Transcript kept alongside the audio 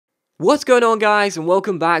What's going on, guys, and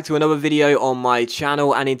welcome back to another video on my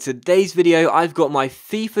channel. And in today's video I've got my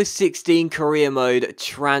FIFA 16 career mode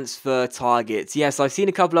transfer targets. Yes, I've seen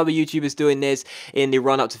a couple other YouTubers doing this in the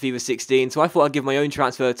run up to FIFA 16, so I thought I'd give my own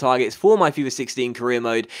transfer targets for my FIFA 16 career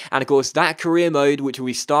mode. And of course that career mode, which will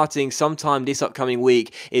be starting sometime this upcoming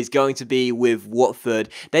week, is going to be with Watford.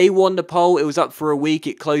 They won the poll. It was up for a week.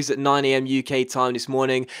 It closed at 9 AM UK time this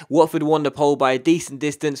morning. Watford won the poll by a decent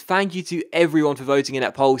distance. Thank you to everyone for voting in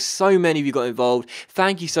that poll. So many of you got involved.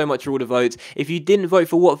 Thank you so much for all the votes. If you didn't vote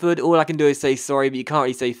for Watford, all I can do is say sorry, but you can't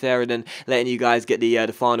really say fairer than letting you guys get the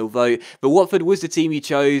final vote. But Watford was the team you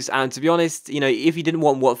chose, and to be honest, if you didn't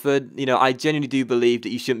want Watford, I genuinely do believe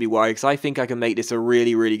that you shouldn't be worried, because I think I can make this a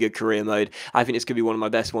really, really good career mode. I think this could be one of my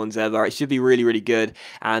best ones ever. It should be really, really good,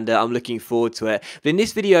 and I'm looking forward to it. But in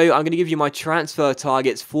this video, I'm going to give you my transfer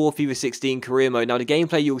targets for FIFA 16 career mode. Now, the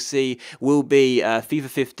gameplay you'll see will be FIFA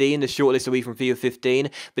 15. The shortlist will be from FIFA 15,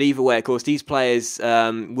 but either way, of course, these players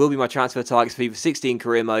will be my transfer targets for FIFA 16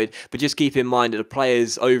 career mode, but just keep in mind that the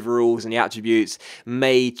players' overalls and the attributes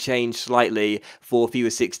may change slightly for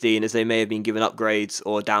FIFA 16, as they may have been given upgrades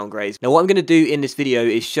or downgrades. Now, what I'm going to do in this video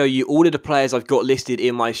is show you all of the players I've got listed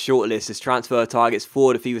in my shortlist as transfer targets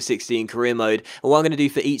for the FIFA 16 career mode, and what I'm going to do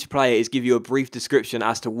for each player is give you a brief description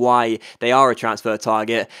as to why they are a transfer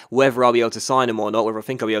target, whether I'll be able to sign them or not, whether I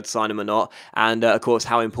think I'll be able to sign them or not, and of course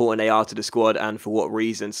how important they are to the squad and for what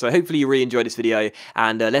reasons. So hopefully you really enjoyed this video,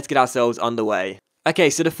 and let's get ourselves underway.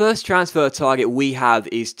 Okay, so the first transfer target we have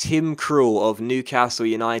is Tim Krul of Newcastle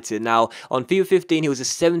United. Now, on FIFA 15, he was a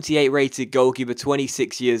 78 rated goalkeeper,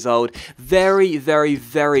 26 years old. Very, very,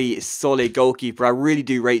 very solid goalkeeper. I really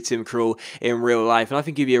do rate Tim Krul in real life, and I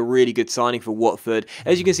think he'd be a really good signing for Watford.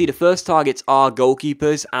 As you can see, the first targets are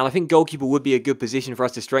goalkeepers, and I think goalkeeper would be a good position for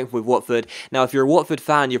us to strengthen with Watford. Now, if you're a Watford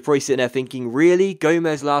fan, you're probably sitting there thinking, really?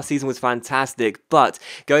 Gomez last season was fantastic, but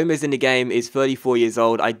Gomez in the game is 34 years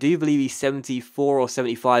old. I do believe he's 74 or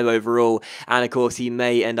 75 overall, and of course he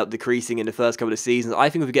may end up decreasing in the first couple of seasons. I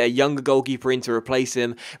think if we get a younger goalkeeper in to replace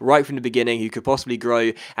him right from the beginning, who could possibly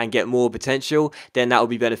grow and get more potential, then that would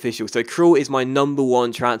be beneficial. So Krul is my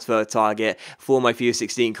 #1 transfer target for my FIFA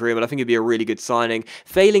 16 career, but I think it'd be a really good signing.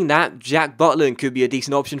 Failing that, Jack Butland could be a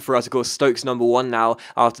decent option for us. Of course, Stoke's #1 now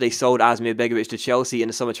after they sold Asmir Begovic to Chelsea in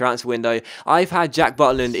the summer transfer window. I've had Jack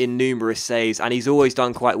Butland in numerous saves, and he's always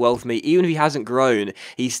done quite well for me. Even if he hasn't grown,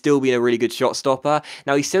 he's still been a really good shot stopper.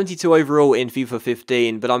 Now, he's 72 overall in FIFA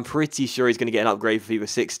 15, but I'm pretty sure he's going to get an upgrade for FIFA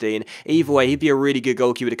 16. Either way, he'd be a really good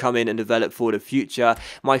goalkeeper to come in and develop for the future.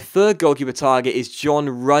 My third goalkeeper target is John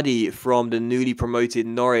Ruddy from the newly promoted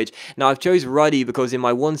Norwich. Now, I've chose Ruddy because in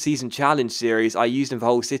my one-season challenge series, I used him for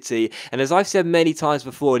Hull City, and as I've said many times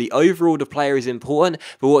before, the overall the player is important,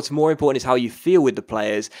 but what's more important is how you feel with the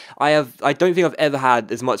players. I don't think I've ever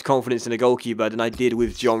had as much confidence in a goalkeeper than I did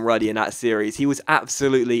with John Ruddy in that series. He was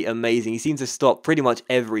absolutely amazing. He seemed to stop pretty much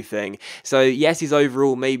everything. So yes, his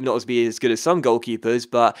overall maybe not as good as some goalkeepers,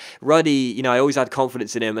 but Ruddy, I always had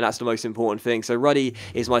confidence in him, and that's the most important thing. So Ruddy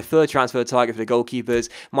is my third transfer target for the goalkeepers.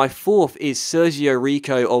 My fourth is Sergio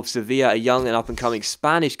Rico of Sevilla, a young and up-and-coming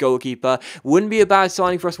Spanish goalkeeper. Wouldn't be a bad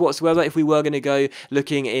signing for us whatsoever if we were going to go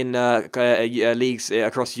looking in leagues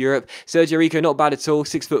across Europe. Sergio Rico, not bad at all,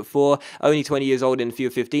 6'4", only 20 years old in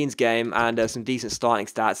FIFA 15's game, and some decent starting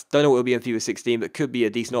stats. Don't know what will be in FIFA 16, but could be a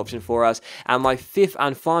decent option for us. And my fifth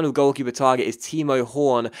and final goalkeeper target is Timo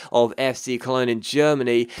Horn of FC Cologne in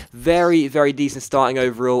Germany. Very, very decent starting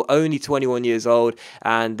overall, only 21 years old,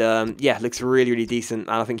 and yeah, looks really, really decent,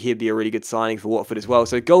 and I think he'd be a really good signing for Watford as well.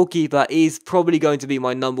 So goalkeeper is probably going to be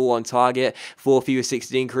my #1 target for FIFA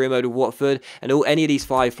 16 career mode with Watford, and any of these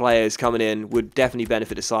 5 players coming in would definitely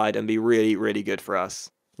benefit the side and be really, really good for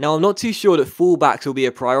us. Now, I'm not too sure that fullbacks will be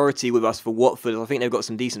a priority with us for Watford. I think they've got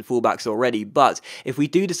some decent fullbacks already, but if we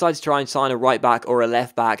do decide to try and sign a right back or a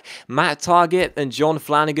left back, Matt Targett and John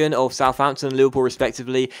Flanagan of Southampton and Liverpool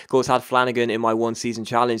respectively, of course had Flanagan in my one-season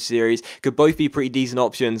challenge series, could both be pretty decent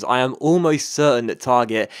options. I am almost certain that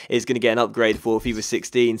Targett is going to get an upgrade for FIFA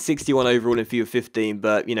 16, 61 overall in FIFA 15,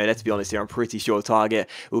 but let's be honest here, I'm pretty sure Targett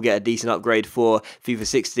will get a decent upgrade for FIFA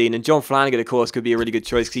 16, and John Flanagan, of course, could be a really good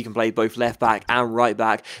choice because he can play both left back and right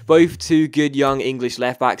back. Both two good young English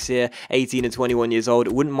left backs here, 18 and 21 years old.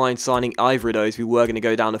 Wouldn't mind signing either of those if we were going to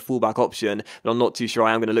go down the fullback option, but I'm not too sure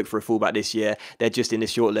I am going to look for a fullback this year. They're just in the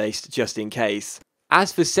shortlist just in case.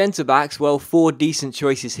 As for centre-backs, well, 4 decent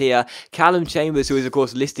choices here. Callum Chambers, who is of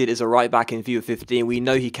course listed as a right-back in FIFA 15, we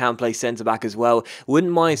know he can play centre-back as well.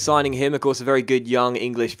 Wouldn't mind signing him, of course, a very good young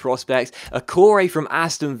English prospect. Akore from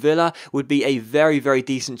Aston Villa would be a very, very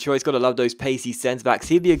decent choice. Gotta love those pacey centre-backs.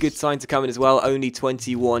 He'd be a good sign to come in as well, only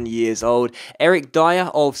 21 years old. Eric Dyer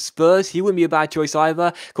of Spurs, he wouldn't be a bad choice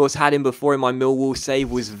either. Of course, had him before in my Millwall save,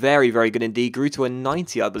 was very, very good indeed. Grew to a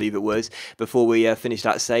 90, I believe it was, before we finished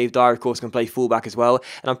that save. Dyer, of course, can play fullback as well.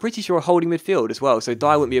 And I'm pretty sure holding midfield as well, so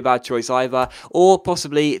Dyer wouldn't be a bad choice either. Or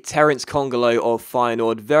possibly Terence Congolo of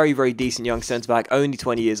Feyenoord, very, very decent young centre-back, only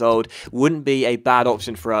 20 years old. Wouldn't be a bad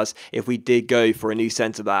option for us if we did go for a new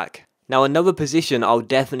centre-back. Now, another position I'll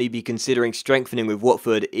definitely be considering strengthening with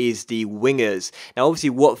Watford is the wingers. Now, obviously,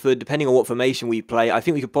 Watford, depending on what formation we play, I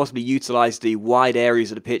think we could possibly utilise the wide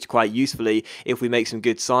areas of the pitch quite usefully if we make some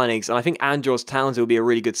good signings. And I think Andros Townsend will be a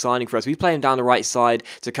really good signing for us. We play him down the right side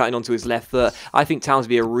to cutting onto his left foot. I think Townsend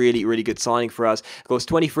will be a really, really good signing for us. Of course,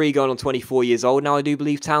 23 going on 24 years old now, I do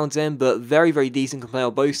believe, Townsend, but very, very decent, can play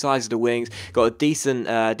on both sides of the wings. Got a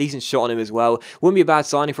decent shot on him as well. Wouldn't be a bad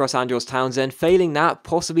signing for us, Andros Townsend. Failing that,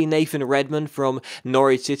 possibly Nathan Redmond from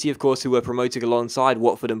Norwich City, of course, who were promoted alongside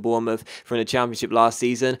Watford and Bournemouth from the Championship last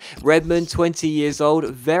season. Redmond, 20 years old,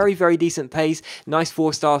 very, very decent pace, nice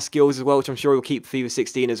 4-star skills as well, which I'm sure will keep FIFA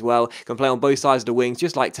 16 as well. Can play on both sides of the wings,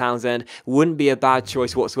 just like Townsend. Wouldn't be a bad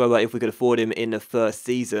choice whatsoever if we could afford him in the first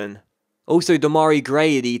season. Also, Damari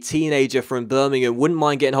Gray, the teenager from Birmingham, wouldn't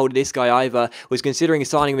mind getting hold of this guy either. Was considering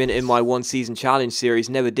signing him in my one-season challenge series,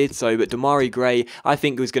 never did so, but Damari Gray, I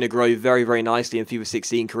think, was going to grow very, very nicely in FIFA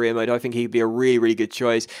 16 career mode. I think he'd be a really, really good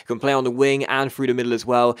choice. Can play on the wing and through the middle as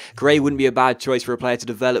well. Gray wouldn't be a bad choice for a player to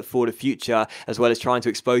develop for the future, as well as trying to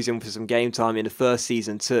expose him for some game time in the first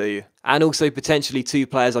season too. And also potentially 2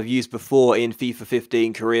 players I've used before in FIFA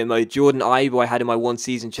 15 career mode. Jordan Ibe, who I had in my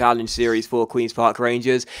one-season challenge series for Queen's Park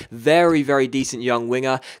Rangers. Very, very decent young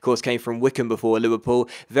winger. Of course, came from Wickham before Liverpool.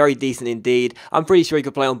 Very decent indeed. I'm pretty sure he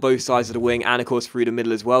could play on both sides of the wing and, of course, through the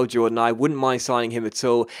middle as well, Jordan Ibe. Wouldn't mind signing him at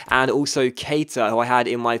all. And also Keita, who I had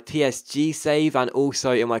in my PSG save and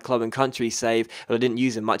also in my Club and Country save, but I didn't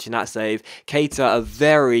use him much in that save. Keita, a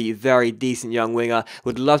very, very decent young winger.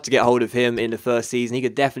 Would love to get hold of him in the first season. He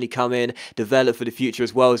could definitely come in, develop for the future,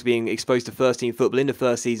 as well as being exposed to first team football in the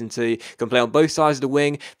first season too. Can play on both sides of the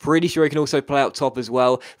wing. Pretty sure he can also play up top as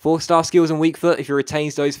well. 4-star skills and weak foot. If he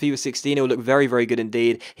retains those FIFA 16, it will look very, very good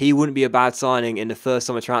indeed. He wouldn't be a bad signing in the first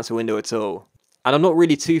summer transfer window at all. And I'm not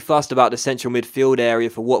really too fussed about the central midfield area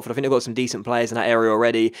for Watford. I think they've got some decent players in that area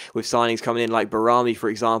already, with signings coming in like Barami, for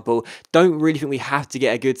example. Don't really think we have to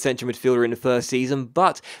get a good central midfielder in the first season,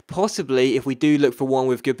 but possibly if we do look for one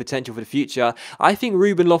with good potential for the future, I think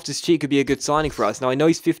Ruben Loftus-Cheek could be a good signing for us. Now, I know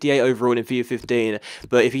he's 58 overall in FIFA 15,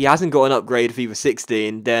 but if he hasn't got an upgrade for FIFA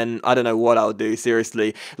 16, then I don't know what I'll do,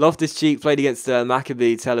 seriously. Loftus-Cheek played against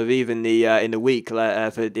Maccabi Tel Aviv in the week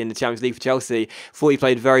in the Champions League for Chelsea. Thought he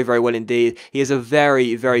played very, very well indeed. He is a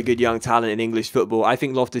very, very good young talent in English football. I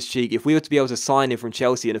think Loftus-Cheek, if we were to be able to sign him from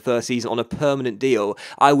Chelsea in the first season on a permanent deal,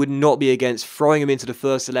 I would not be against throwing him into the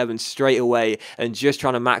first 11 straight away and just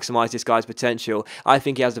trying to maximise this guy's potential. I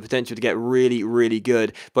think he has the potential to get really, really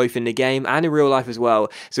good, both in the game and in real life as well.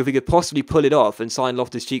 So if we could possibly pull it off and sign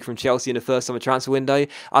Loftus-Cheek from Chelsea in the first summer transfer window,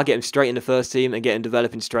 I'll get him straight in the first team and get him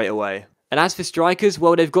developing straight away. And as for strikers,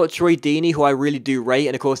 well, they've got Troy Deeney, who I really do rate,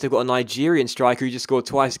 and of course they've got a Nigerian striker who just scored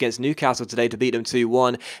twice against Newcastle today to beat them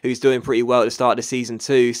 2-1, who's doing pretty well at the start of the season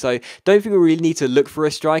too. So don't think we really need to look for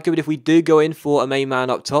a striker, but if we do go in for a main man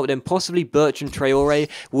up top, then possibly Bertrand Traore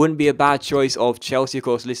wouldn't be a bad choice of Chelsea, of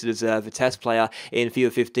course listed as a Vitesse player in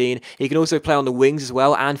FIFA 15. He can also play on the wings as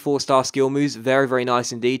well, and 4-star skill moves, very, very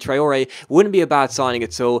nice indeed. Traore wouldn't be a bad signing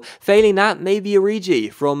at all. Failing that, maybe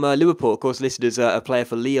Origi from Liverpool, of course listed as a player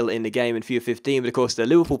for Lille in the game in FIFA 15, but of course the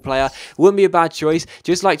Liverpool player wouldn't be a bad choice.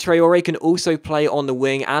 Just like Traore can also play on the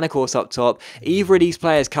wing and of course up top. Either of these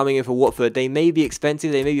players coming in for Watford, they may be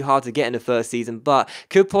expensive, they may be hard to get in the first season, but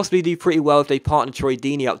could possibly do pretty well if they partner Troy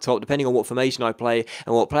Deeney up top, depending on what formation I play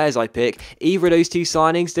and what players I pick. Either of those 2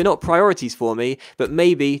 signings, they're not priorities for me, but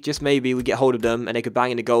maybe, just maybe, we get hold of them and they could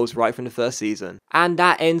bang in the goals right from the first season. And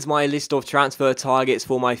that ends my list of transfer targets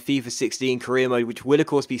for my FIFA 16 career mode, which will of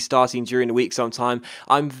course be starting during the week sometime.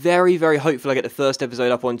 I'm very, very very hopeful I get the first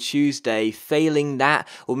episode up on Tuesday. Failing that,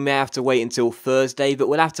 we may have to wait until Thursday, but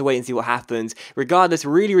we'll have to wait and see what happens. Regardless,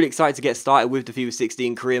 really excited to get started with the FIFA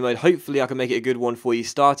 16 career mode. Hopefully I can make it a good one for you,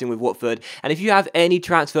 starting with Watford. And if you have any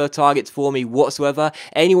transfer targets for me whatsoever,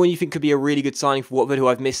 anyone you think could be a really good signing for Watford who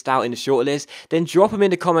I've missed out in the shortlist, then drop them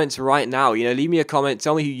in the comments right now. You know, leave me a comment,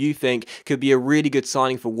 tell me who you think could be a really good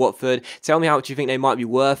signing for Watford. Tell me how much you think they might be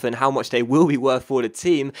worth and how much they will be worth for the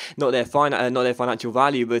team. Not their financial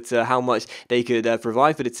value, but how much they could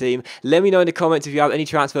provide for the team. Let me know in the comments if you have any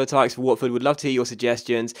transfer targets for Watford. Would love to hear your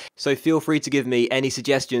suggestions, so feel free to give me any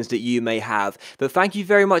suggestions that you may have. But thank you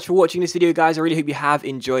very much for watching this video, guys. I really hope you have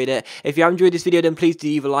enjoyed it. If you have enjoyed this video, then please do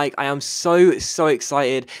leave a like. I am so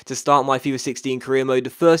excited to start my FIFA 16 career mode. The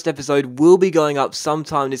first episode will be going up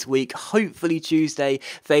sometime this week, hopefully Tuesday,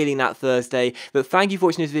 failing that Thursday. But thank you for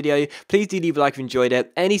watching this video. Please do leave a like if you enjoyed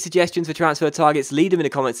it. Any suggestions for transfer targets, leave them in the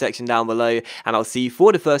comment section down below, and I'll see you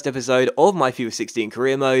for the first episode of my FIFA 16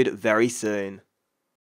 career mode very soon.